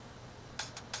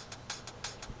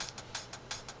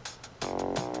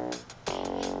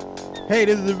Hey,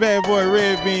 this is the bad boy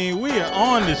Red Bean. We are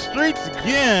on the streets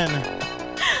again.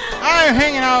 I'm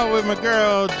hanging out with my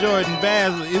girl Jordan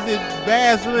Basley. Is it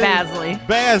Basley?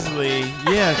 Basley.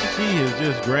 Yes, she has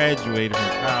just graduated from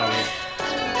college.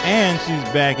 And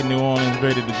she's back in New Orleans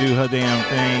ready to do her damn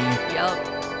thing. Yup.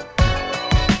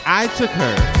 I took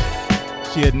her.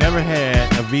 She had never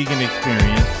had a vegan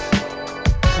experience.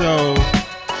 So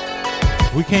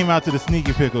we came out to the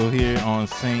Sneaky Pickle here on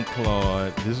St.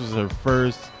 Claude. This was her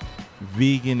first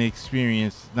vegan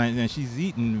experience. Now she's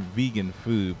eaten vegan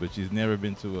food, but she's never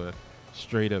been to a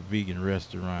straight up vegan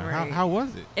restaurant. Right. How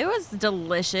was it? It was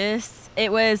delicious.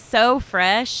 It was so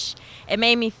fresh. It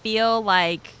made me feel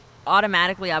like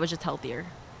automatically I was just healthier.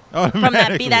 From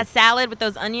that salad with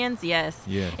those onions, yes.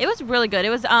 Yeah. It was really good.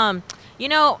 It was I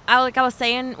was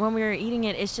saying when we were eating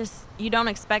it, it's just you don't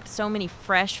expect so many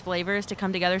fresh flavors to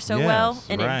come together so well,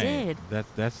 and right. It did.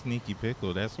 That's Sneaky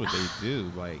Pickle. That's what they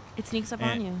do. Like it sneaks up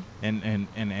on you. And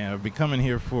I've been coming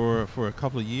here for a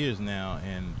couple of years now,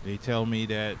 and they tell me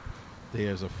that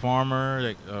there's a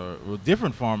farmer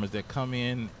different farmers that come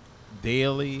in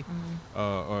daily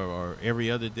or every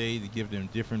other day to give them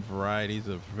different varieties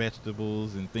of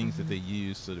vegetables and things that they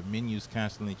use. So the menu's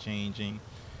constantly changing,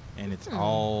 and it's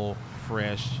all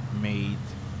fresh, made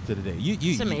to the day.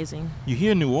 It's amazing. You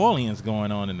hear New Orleans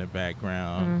going on in the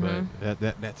background, but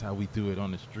that's how we do it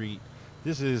on the street.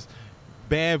 This is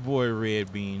Bad Boy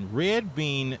Red Bean. Red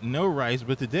Bean, no rice,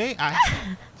 but today I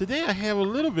have a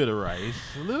little bit of rice.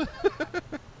 A little.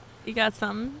 You got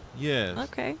something? Yes.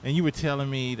 Okay. And you were telling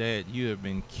me that you have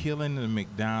been killing the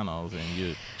McDonald's, and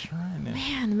you're trying to.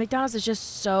 Man, the McDonald's is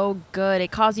just so good. It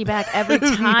calls you back every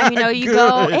time. You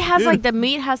go. It has like the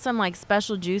meat has some like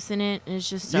special juice in it, and it's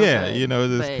just so good.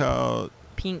 It's called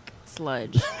pink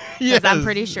sludge. Because I'm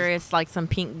pretty sure it's like some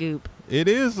pink goop. It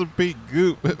is a pink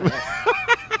goop.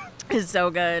 It's so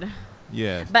good.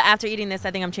 Yes. But after eating this,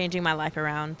 I think I'm changing my life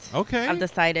around. Okay. I've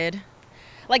decided.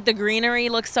 Like the greenery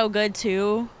looks so good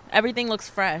too. Everything looks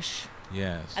fresh.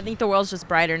 Yes. I think the world's just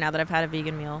brighter now that I've had a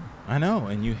vegan meal. I know.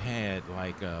 And you had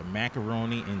like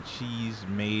macaroni and cheese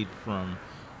made from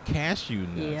cashew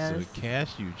nuts. Yes. So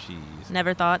cashew cheese.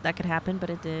 Never thought that could happen, but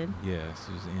it did. Yes,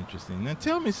 it was interesting. Now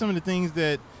tell me some of the things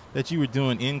that you were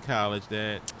doing in college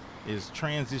that is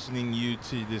transitioning you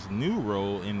to this new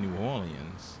role in New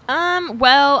Orleans.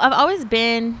 Well, I've always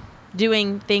been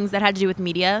doing things that had to do with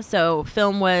media. So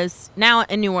film was, now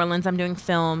in New Orleans, I'm doing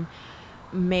film.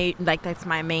 That's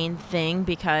my main thing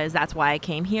because that's why I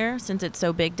came here, since it's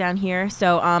so big down here.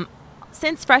 So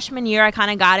since freshman year, I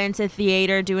kind of got into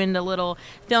theater, doing the little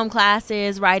film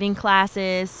classes, writing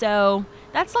classes. So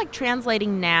that's like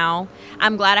translating now.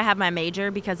 I'm glad I have my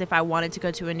major because if I wanted to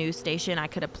go to a news station, I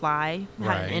could apply.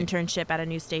 Right. Had an internship at a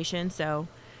news station. So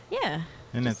yeah.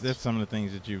 And that's some of the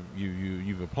things that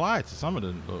you've applied to some of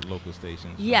the local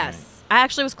stations. Yes. Right? I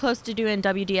actually was close to doing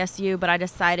WDSU, but I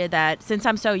decided that since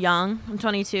I'm so young, I'm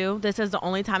 22, this is the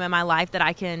only time in my life that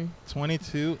I can.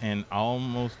 22 and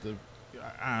almost,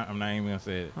 I'm not even going to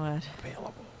say it. What?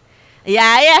 Available.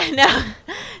 Yeah,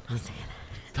 no.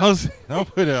 Don't say that.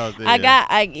 Don't put it out there.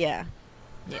 Yeah.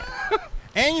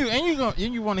 And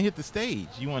you want to hit the stage.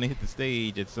 You want to hit the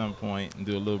stage at some point and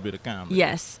do a little bit of comedy.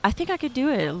 Yes, I think I could do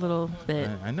it a little bit.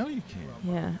 I know you can.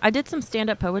 Yeah, I did some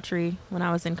stand-up poetry when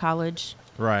I was in college.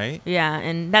 Right. Yeah,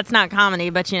 and that's not comedy,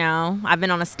 but I've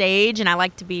been on a stage and I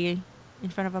like to be in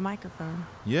front of a microphone.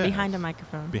 Yeah. Behind a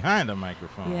microphone. Behind a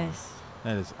microphone. Yes.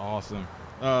 That is awesome.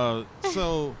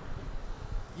 So,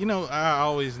 I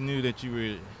always knew that you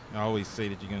were. I always say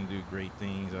that you're going to do great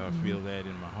things. I feel that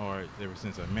in my heart ever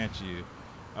since I met you.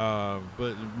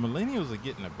 But millennials are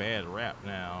getting a bad rap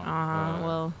now.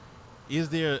 Well, is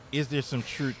there some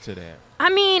truth to that? I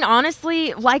mean,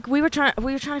 honestly, like we were trying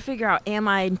to figure out, am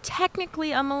I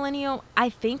technically a millennial? I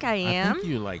think I am. I think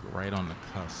you're like right on the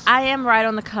cusp. I am right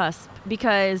on the cusp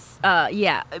because,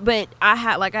 but I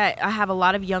have a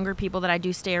lot of younger people that I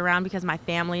do stay around because my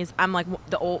family's. I'm like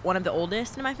one of the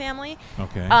oldest in my family.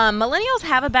 Okay. Millennials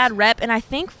have a bad rep, and I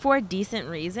think for a decent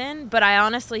reason. But I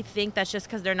honestly think that's just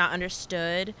because they're not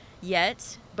understood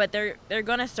yet. But they're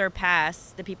gonna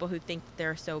surpass the people who think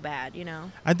they're so bad,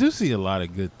 I do see a lot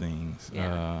of good things,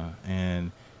 Yeah.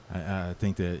 and I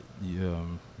think that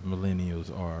millennials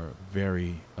are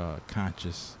very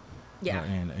conscious, Yeah.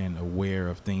 and aware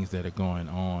of things that are going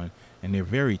on, and they're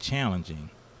very challenging.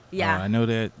 Yeah. I know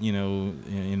that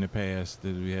in the past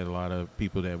that we had a lot of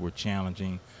people that were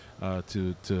challenging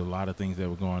to a lot of things that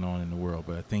were going on in the world,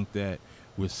 but I think that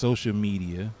with social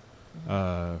media.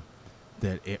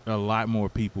 That a lot more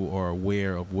people are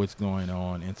aware of what's going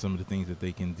on and some of the things that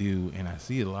they can do, and I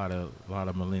see a lot of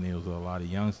millennials or a lot of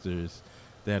youngsters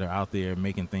that are out there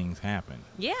making things happen.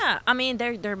 Yeah, I mean,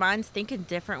 their minds think in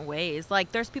different ways.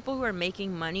 Like, there's people who are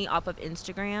making money off of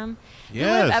Instagram. Who would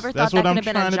have Yes, ever that's thought that what I'm could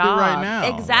have been trying a to do job? right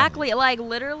now. Exactly, like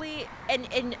literally, and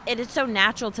it is so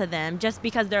natural to them just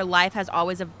because their life has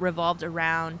always revolved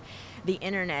around the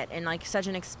internet and like such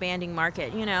an expanding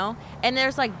market, you know. And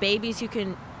there's like babies who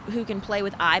can play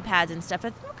with iPads and stuff.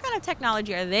 What kind of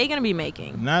technology are they going to be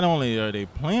making? Not only are they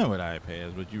playing with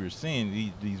iPads, but you were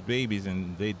seeing these babies,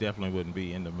 and they definitely wouldn't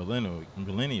be in the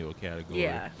millennial category.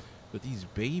 Yeah. But these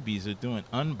babies are doing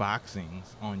unboxings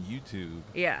on YouTube,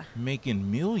 Yeah.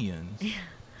 making millions.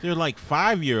 They're like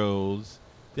 5-year-olds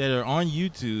that are on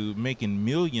YouTube making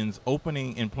millions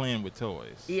opening and playing with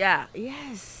toys. Yeah.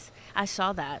 Yes. I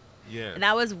saw that. Yeah. And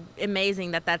that was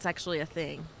amazing that that's actually a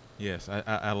thing. Yes,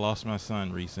 I lost my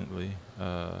son recently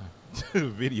to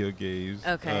video games.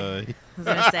 Okay. I was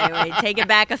going to say, wait, take it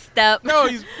back a step. No,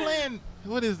 he's playing,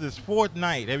 what is this,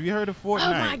 Fortnite. Have you heard of Fortnite?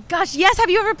 Oh my gosh, yes. Have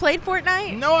you ever played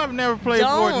Fortnite? No, I've never played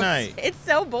Don't. Fortnite. It's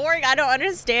so boring. I don't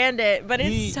understand it, but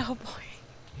it's so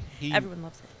boring. Everyone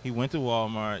loves it. He went to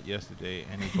Walmart yesterday,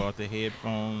 and he bought the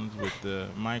headphones with the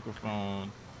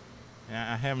microphone. And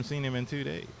I haven't seen him in 2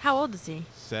 days. How old is he?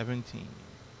 17.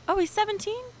 Oh, he's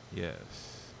 17? Yes.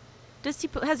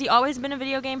 Has he always been a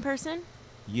video game person?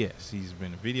 Yes, he's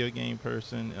been a video game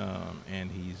person,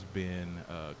 and he's been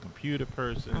a computer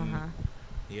person. Uh-huh.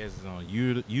 He has his own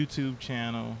YouTube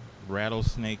channel,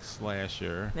 Rattlesnake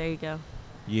Slasher. There you go.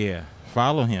 Yeah,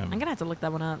 follow him. I'm going to have to look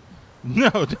that one up.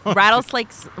 No, don't. Rattlesnake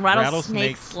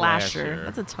Rattlesnake Slasher. Slasher.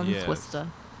 That's a tongue Yes. twister.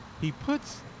 He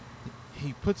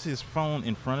puts his phone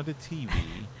in front of the TV,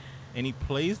 and he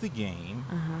plays the game,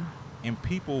 Uh-huh. and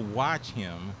people watch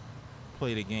him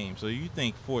play the game. So you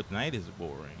think Fortnite is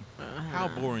boring? How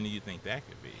boring do you think that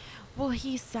could be? Well,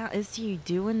 is he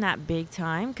doing that big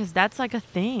time? Because that's like a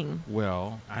thing.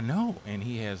 Well, I know, and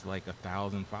he has like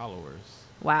 1,000 followers.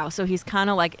 Wow, so he's kind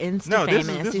of like Insta No, famous.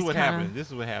 this is He's what kinda- happened. This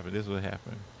is what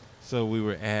happened. So we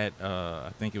were at,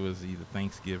 I think it was either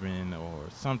Thanksgiving or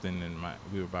something, and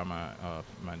we were by my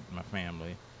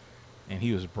family, and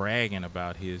he was bragging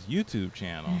about his YouTube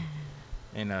channel,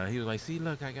 and he was like, "See,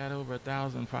 look, I got over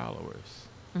 1,000 followers,"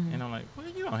 and I'm like, "Well,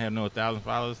 you don't have no 1,000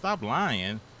 followers. Stop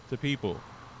lying to people."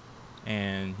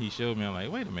 And he showed me. I'm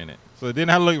like, "Wait a minute." So then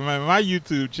I looked at my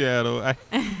YouTube channel.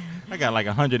 I got like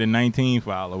 119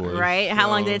 followers. Right? How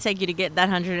long did So it take you to get that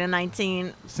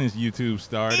 119? since YouTube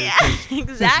started? Yeah, Since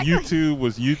exactly. YouTube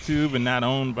was YouTube and not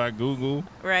owned by Google.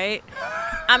 Right?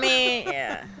 I mean,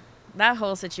 yeah. That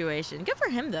whole situation. Good for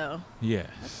him, though. Yes.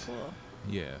 That's cool.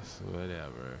 Yes.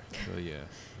 Whatever. So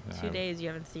yes. 2 days you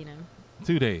haven't seen him.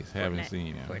 2 days haven't Fortnite-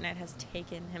 seen him. Fortnite has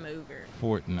taken him over.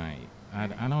 Fortnite.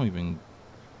 I don't even.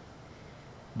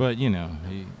 But you know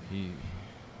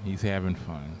he's having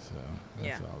fun, so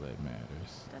that's Yeah. all that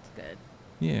matters. That's good.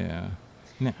 Yeah.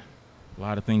 Now, a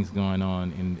lot of things going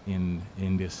on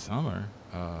in this summer.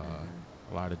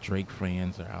 A lot of Drake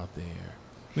fans are out there.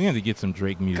 We have to get some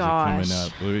Drake music coming Gosh.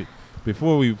 up. But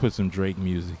before we put some Drake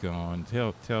music on,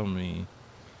 tell me,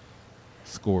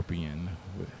 Scorpion,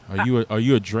 are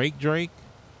you a Drake?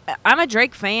 I'm a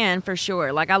Drake fan for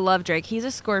sure. Like, I love Drake. He's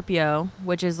a Scorpio,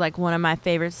 which is like one of my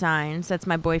favorite signs. That's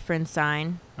my boyfriend's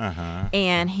sign. Uh-huh.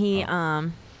 And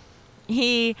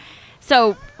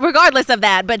so regardless of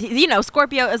that, but you know,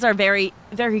 Scorpios are very,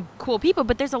 very cool people,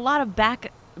 but there's a lot of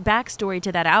backstory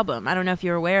to that album. I don't know if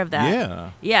you're aware of that.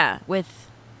 Yeah. Yeah, with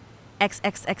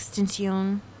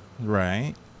XXXTentacion.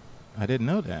 Right. I didn't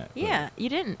know that. Yeah, you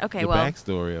didn't? Okay, the well.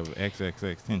 backstory of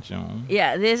XXXTentacion.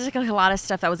 Yeah, there's like a lot of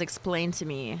stuff that was explained to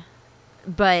me.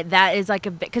 But that is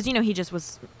like because, you know, he just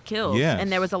was killed. Yes.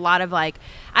 And there was a lot of like,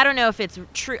 I don't know if it's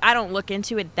true. I don't look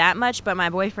into it that much, but my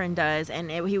boyfriend does. And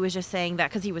he was just saying that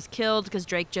because he was killed because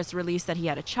Drake just released that he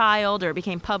had a child, or it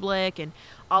became public and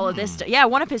all of this stuff. Yeah,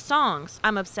 one of his songs.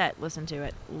 I'm upset. Listen to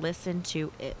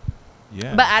it.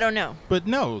 Yeah. But I don't know. But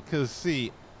no, because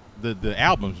see, the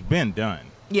album's been done.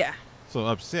 Yeah. So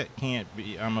I'm upset can't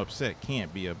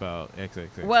be about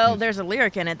XXX. Well, there's a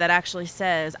lyric in it that actually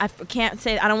says, I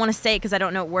don't want to say it because I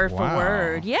don't know it word for Wow.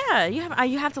 word. Yeah,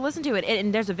 you have to listen to it.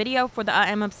 And there's a video for the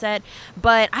I'm Upset,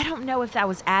 but I don't know if that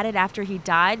was added after he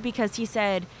died, because he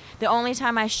said the only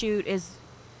time I shoot is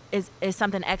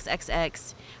something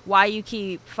XXX. Why you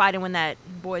keep fighting when that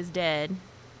boy's dead?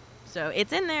 So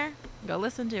it's in there. Go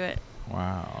listen to it.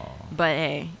 Wow. But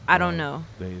hey, I don't know.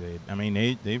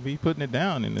 They be putting it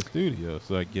down in the studio,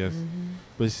 so I guess. Mm-hmm.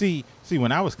 But see,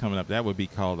 when I was coming up, that would be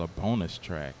called a bonus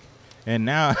track, and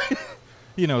now,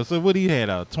 you know. So what he had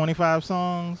 25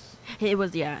 songs. It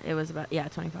was about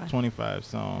 25. 25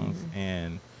 songs, Mm-hmm.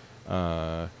 and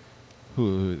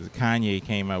who Kanye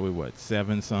came out with what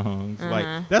 7 songs? Like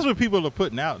Uh-huh. that's what people are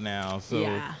putting out now. So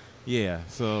Yeah. yeah.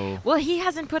 So Well, he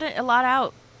hasn't put a lot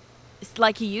out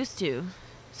like he used to.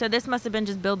 So this must have been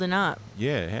just building up.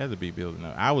 yeah, it had to be building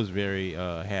up. I was very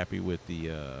happy with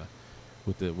the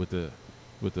was it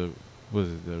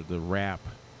the rap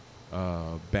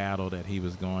battle that he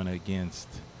was going against.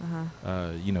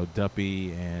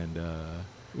 Duppy and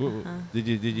did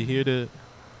you hear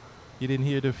you didn't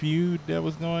hear the feud that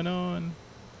was going on?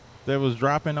 That was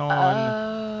dropping on.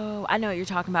 Oh, I know what you're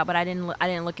talking about, but I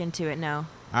didn't look into it. No.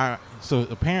 So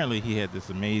apparently he had this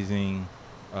amazing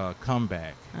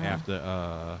comeback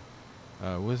after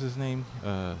what's his name?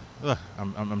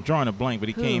 I'm drawing a blank, but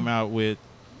he Who? came out with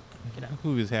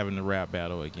who he was having the rap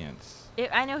battle against.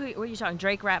 I know who. What are you talking?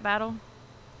 Drake rap battle?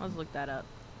 Let's look that up.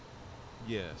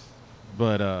 Yes,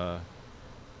 but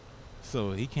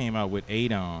so he came out with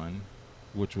Adon,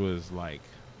 which was like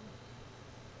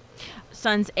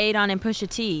Sons Adon and Pusha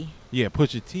T. yeah,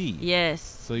 Pusha T. Yes.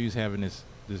 So he was having this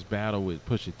battle with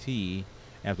Pusha T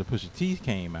after Pusha T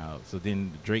came out. So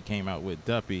then Drake came out with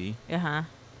Duppy,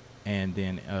 and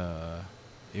then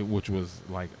which was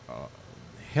like a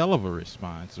hell of a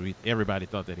response. So everybody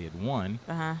thought that he had won.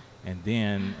 And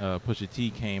then Pusha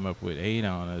T came up with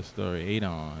Adon, a story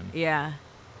Adon. Yeah.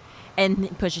 And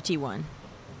Pusha T won.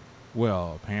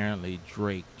 Well, apparently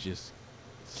Drake just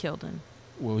Killed him.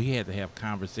 Well, he had to have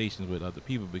conversations with other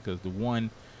people because the one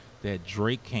that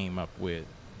Drake came up with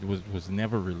was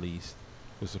never released.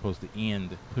 Was supposed to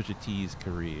end Pusha T's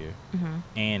career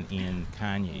and end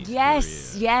Kanye's career.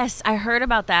 Yes, I heard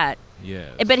about that.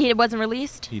 Yes. But he wasn't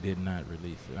released? He did not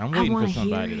release it. I'm waiting for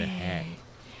somebody to hack.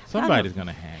 Somebody's going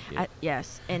to hack it.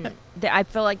 Yes. And I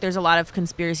feel like there's a lot of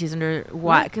conspiracies under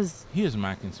why. Cause here's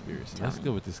my conspiracy. Let's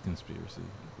go with this conspiracy.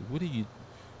 What do you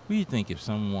think if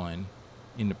someone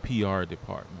in the PR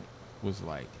department was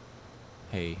like,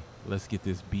 hey, let's get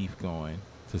this beef going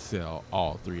to sell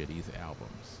all 3 of these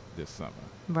albums this summer?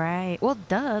 Right. Well,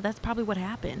 duh. That's probably what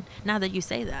happened. Now that you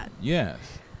say that. Yes.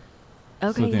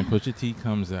 Okay. So then Pusha T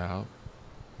comes out,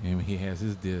 and he has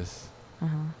his diss,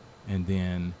 and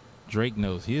then Drake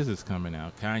knows his is coming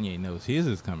out. Kanye knows his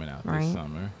is coming out this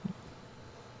summer.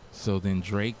 So then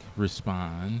Drake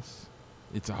responds.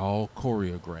 It's all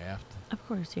choreographed. Of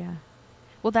course, yeah.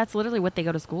 Well, that's literally what they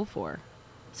go to school for.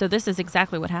 So this is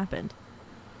exactly what happened.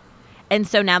 And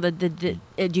so now do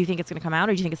you think it's going to come out,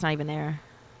 or do you think it's not even there?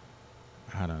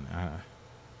 I don't know.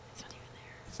 It's not even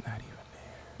there. It's not even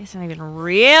there. It's not even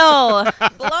real.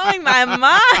 Blowing my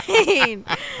mind.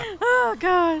 Oh,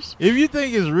 gosh. If you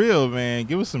think it's real, man,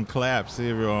 give us some claps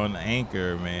here on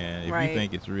Anchor, man. If you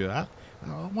think it's real. I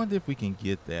wonder if we can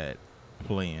get that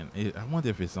playing. I wonder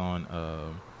if it's on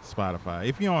Spotify.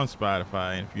 If you're on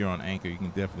Spotify and if you're on Anchor, you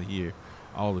can definitely hear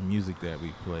all the music that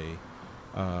we play.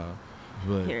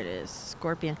 But here it is,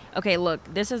 Scorpion. Okay, look,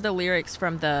 this is the lyrics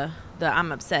from the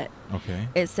I'm Upset. Okay.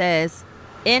 It says,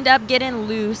 end up getting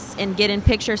loose and getting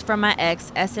pictures from my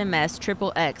ex, SMS,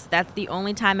 XXX. That's the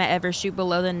only time I ever shoot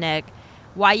below the neck.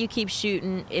 Why you keep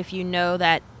shooting if you know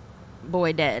that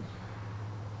boy dead?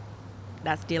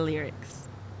 That's the lyrics.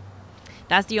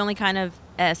 That's the only kind of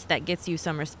S that gets you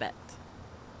some respect.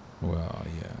 Well,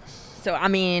 yes. So, I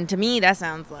mean, to me, that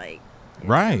sounds like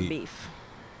some beef.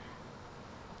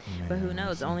 Man, but who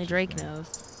knows? Only Drake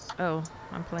knows. Oh,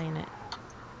 I'm playing it.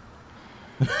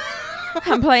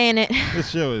 I'm playing it.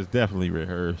 This show is definitely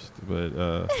rehearsed,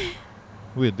 but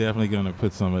we're definitely going to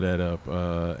put some of that up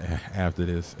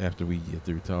after we get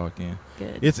through talking.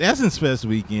 Good. It's Essence Fest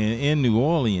weekend in New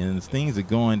Orleans. Things are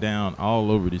going down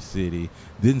all over the city.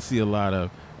 Didn't see a lot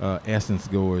of Essence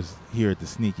goers here at the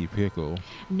Sneaky Pickle.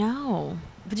 No.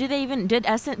 But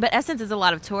But Essence is a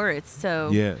lot of tourists, so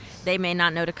yes, they may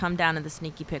not know to come down to the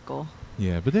Sneaky Pickle.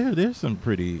 Yeah, but there's some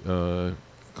pretty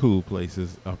cool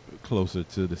places up closer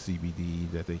to the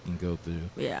CBD that they can go to.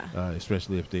 Yeah.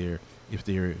 Especially if they're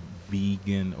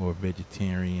vegan or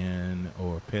vegetarian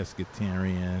or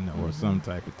pescatarian or some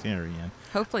type of tarian.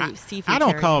 Hopefully seafood. I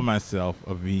don't call myself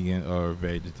a vegan or a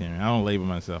vegetarian. I don't label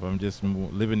myself. I'm just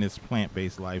living this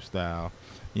plant-based lifestyle,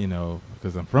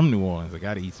 because I'm from New Orleans. I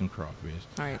got to eat some crawfish.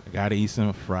 All right. I got to eat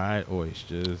some fried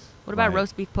oysters. What about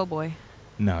roast beef po' boy?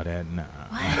 No,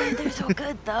 What? They're so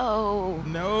good though.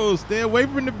 No, stay away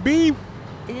from the beef.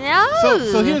 No.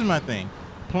 So here's my thing.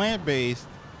 Plant-based,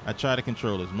 I try to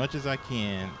control as much as I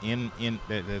can in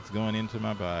that's going into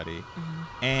my body,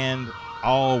 and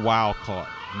all wild caught.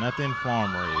 Nothing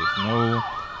farm raised. No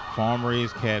farm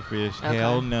raised catfish. Okay.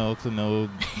 Hell no to no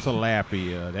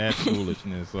tilapia. That's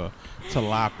foolishness. Or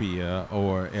tilapia,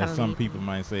 or as some people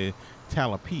might say,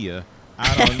 talapia.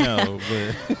 I don't know,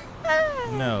 but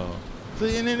no. So,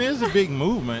 and then there's a big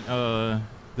movement that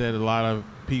a lot of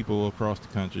people across the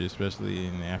country, especially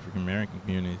in the African American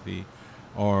community,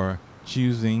 are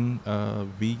choosing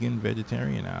vegan,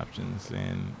 vegetarian options,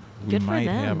 and we Good for might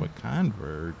them. have a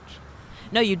convert.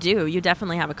 No, you do. You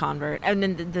definitely have a convert. And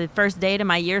then the first date of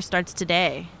my year starts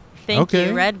today. Thank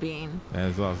you, Red Bean.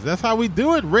 That's awesome. That's how we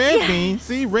do it. Red Bean.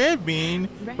 See, Red Bean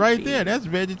Red right Bean. there. That's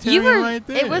vegetarian right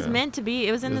there. It was meant to be.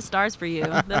 It was in the Yes. stars for you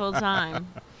the whole time.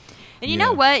 And you Yeah.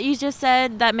 know what you just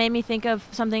said that made me think of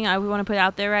something I want to put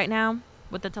out there right now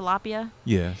with the tilapia?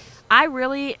 Yes. I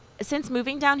really, since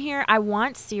moving down here, I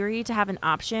want Siri to have an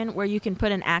option where you can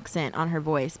put an accent on her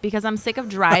voice because I'm sick of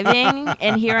driving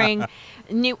and hearing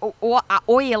New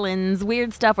Orleans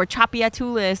weird stuff or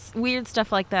Chapiatulis, weird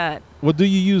stuff like that. Well, do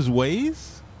you use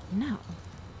Waze? No,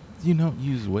 You don't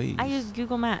use Waze. I use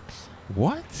Google Maps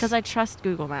What? because I trust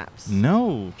Google Maps.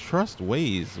 No, trust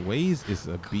Waze. Waze is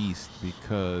a beast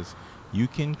because you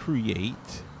can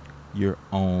create your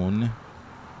own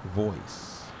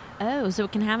voice. Oh, so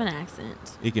it can have an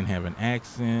accent. It can have an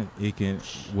accent. It can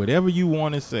whatever you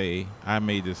want to say. I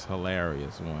made this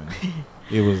hilarious one.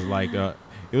 It was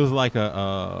like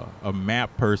a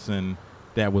map person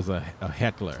that was a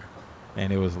heckler,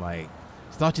 and it was like,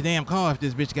 start your damn car if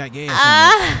this bitch got gas.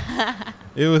 In it.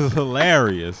 It was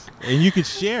hilarious, and you could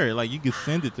share it. Like you could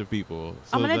send it to people.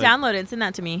 So I'm gonna like, download it and send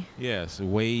that to me. Yes,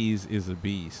 Waze is a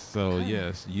beast. So Good.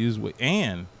 yes, use Waze.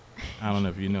 And I don't know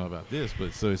if you know about this,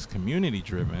 but so it's community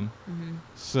driven. Mm-hmm.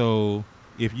 So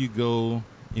if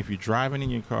you're driving in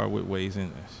your car with Waze,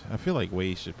 and I feel like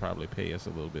Waze should probably pay us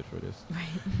a little bit for this. Right.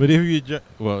 But if you,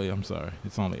 well, I'm sorry,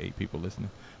 it's only 8 people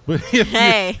listening. But if you-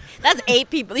 Hey, that's 8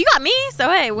 people. You got me, so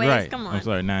hey, wait, right, come on. I'm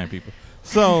sorry, 9 people.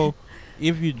 So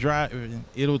if you drive,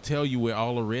 it'll tell you where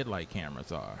all the red light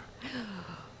cameras are.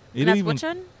 And that's which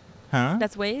one? Huh?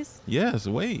 That's Waze. Yes,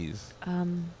 Waze.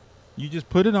 You just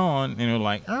put it on, and it'll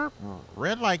like,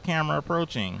 red light camera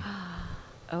approaching.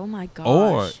 Oh my gosh.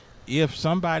 Or if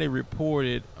somebody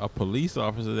reported a police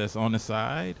officer that's on the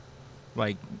side,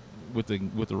 like with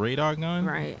the radar gun,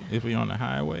 Right. if we're on the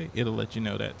highway, it'll let you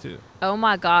know that too. Oh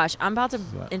my gosh. I'm about to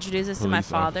So, introduce this to my police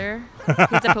father.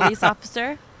 He's a police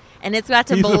officer. And it's got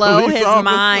to He's a blow police his officer?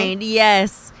 mind.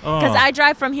 Yes. Because Oh. I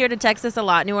drive from here to Texas a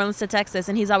lot, New Orleans to Texas.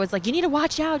 And he's always like, you need to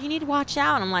watch out. You need to watch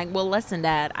out. And I'm like, well, listen,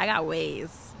 Dad, I got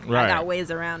Waze. Right. I got Waze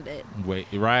around it. Wait,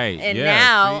 right? And yes,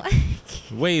 now,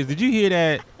 see? Waze. Did you hear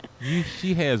that?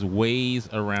 She has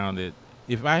Waze around it.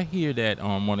 If I hear that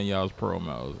on one of y'all's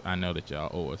promos, I know that y'all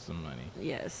owe us some money.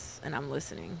 yes. And I'm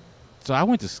listening. So I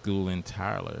went to school in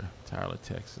Tyler,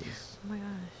 Texas. Oh my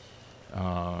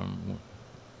gosh.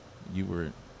 You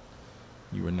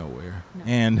were nowhere, No.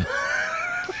 and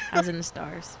I was in the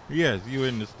stars. yes, you were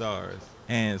in the stars.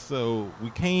 And so we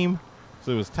came.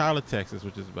 So it was Tyler, Texas,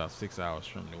 which is about 6 hours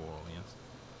from New Orleans.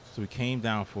 So we came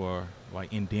down for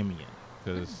like Endymion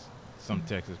because some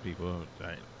Texas people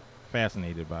are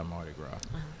fascinated by Mardi Gras.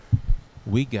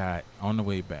 We got on the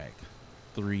way back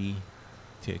 3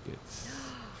 tickets.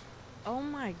 Oh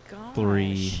my gosh.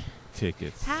 3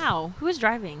 tickets. How? Who was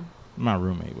driving? My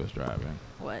roommate was driving.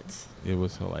 What? It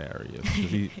was hilarious.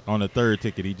 'Cause on the 3rd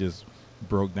ticket, he just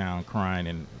broke down crying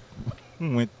and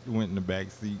went in the back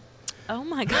seat. Oh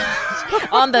my gosh.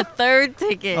 On the 3rd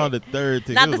ticket. On the 3rd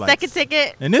ticket. Not it the was second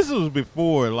ticket. And this was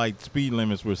before like speed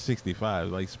limits were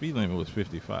 65. Like speed limit was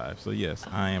 55. So yes,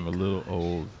 I am a little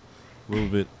old, a little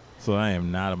bit. So I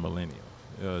am not a millennial.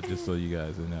 Just so you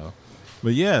guys know.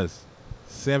 But yes,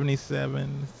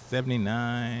 77,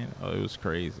 79. Oh, it was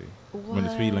crazy. When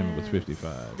the speed limit was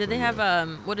 55. Did So, they have yeah.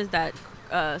 what is that?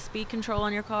 Speed control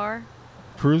on your car?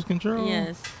 Cruise control?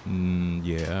 Yes.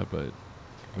 Yeah, but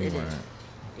we It is. weren't.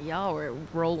 Y'all were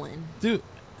rolling. Dude,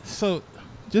 so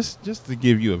just to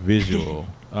give you a visual,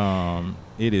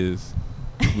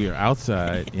 we are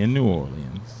outside in New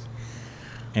Orleans,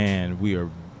 and we are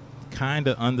kind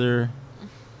of under.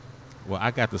 Well,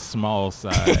 I got the small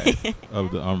side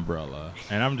of the umbrella,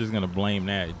 and I'm just gonna blame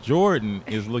that. Jordan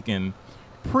is looking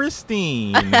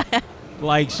pristine,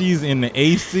 like she's in the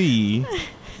AC,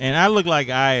 and I look like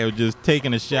I have just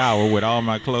taken a shower with all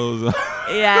my clothes on.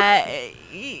 Yeah.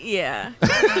 Yeah.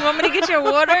 You want me to get your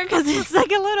water? Because it's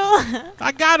like a little.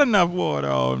 I got enough water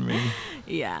on me.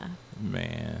 Yeah.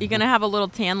 Man. You're going to have a little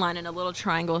tan line in a little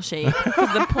triangle shape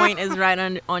because the point is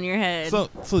right on your head. So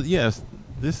yes,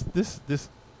 this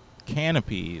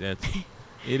canopy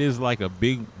it is like a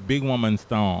big woman's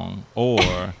thong,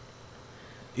 or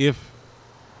if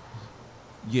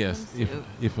Swimsuit.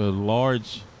 if a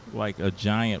large, like a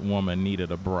giant woman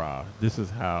needed a bra, this is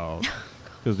how,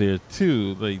 because there are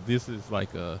 2, like this is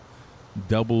like a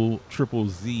double triple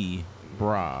Z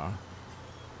bra,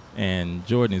 And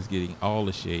Jordan is getting all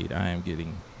the shade. I am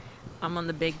getting, I'm on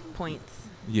the big points.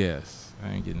 yes, I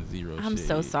am getting zero shade. I'm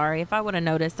so sorry. If I would have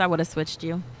noticed, I would have switched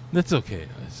you. That's okay.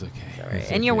 That's okay. Sorry.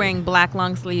 That's And you're okay. wearing black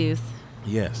long sleeves.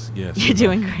 Yes, yes. You're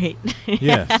doing great.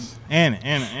 Yes, and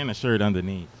a shirt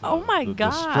underneath. Oh my the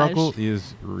gosh. struggle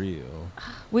is real.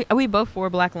 We both wore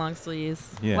black long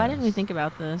sleeves. Why Yes. didn't we think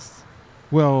about this?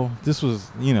 Well, this was,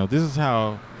 this is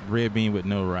how Red Bean with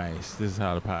No Rice. This is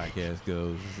how the podcast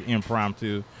goes. It's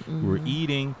impromptu. We were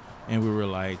eating, and we were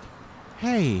like,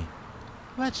 "Hey,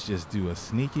 let's just do a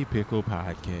sneaky pickle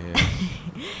podcast."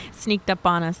 Sneaked up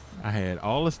on us. I had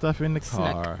all the stuff in the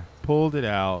Snuck. car, pulled it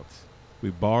out. We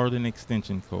borrowed an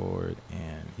extension cord,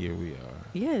 and here we are.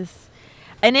 Yes.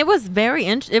 And it was very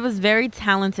it was very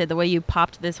talented the way you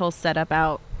popped this whole setup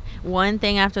out. One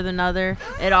thing after another.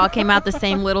 It all came out the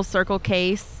same little circle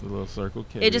case. The little circle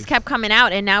case. It just kept coming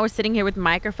out, and now we're sitting here with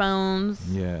microphones.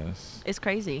 Yes. It's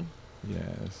crazy.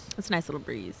 Yes. It's a nice little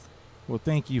breeze. Well,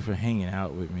 thank you for hanging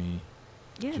out with me,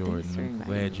 Yeah, Jordan. thanks for I'm inviting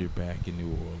glad me. you're back in New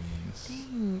Orleans.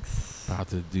 Thanks. About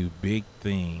to do big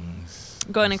things.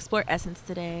 Go and explore Essence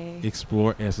today.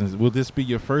 Explore Essence. Will this be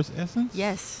your first Essence?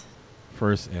 Yes.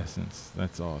 First Essence.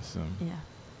 That's awesome. Yeah.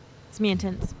 It's me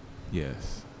intense.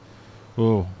 Yes.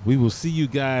 Well, we will see you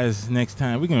guys next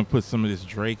time. We're going to put some of this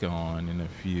Drake on in a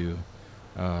few,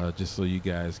 just so you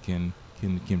guys can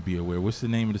be aware. What's the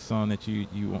name of the song that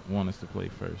you want us to play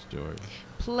first, Jordan?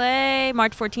 Play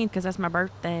March 14th because that's my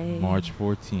birthday. March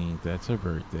 14th. That's her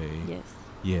birthday. Yes.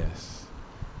 Yes.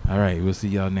 All right. We'll see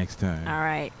y'all next time. All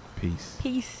right. Peace.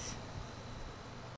 Peace.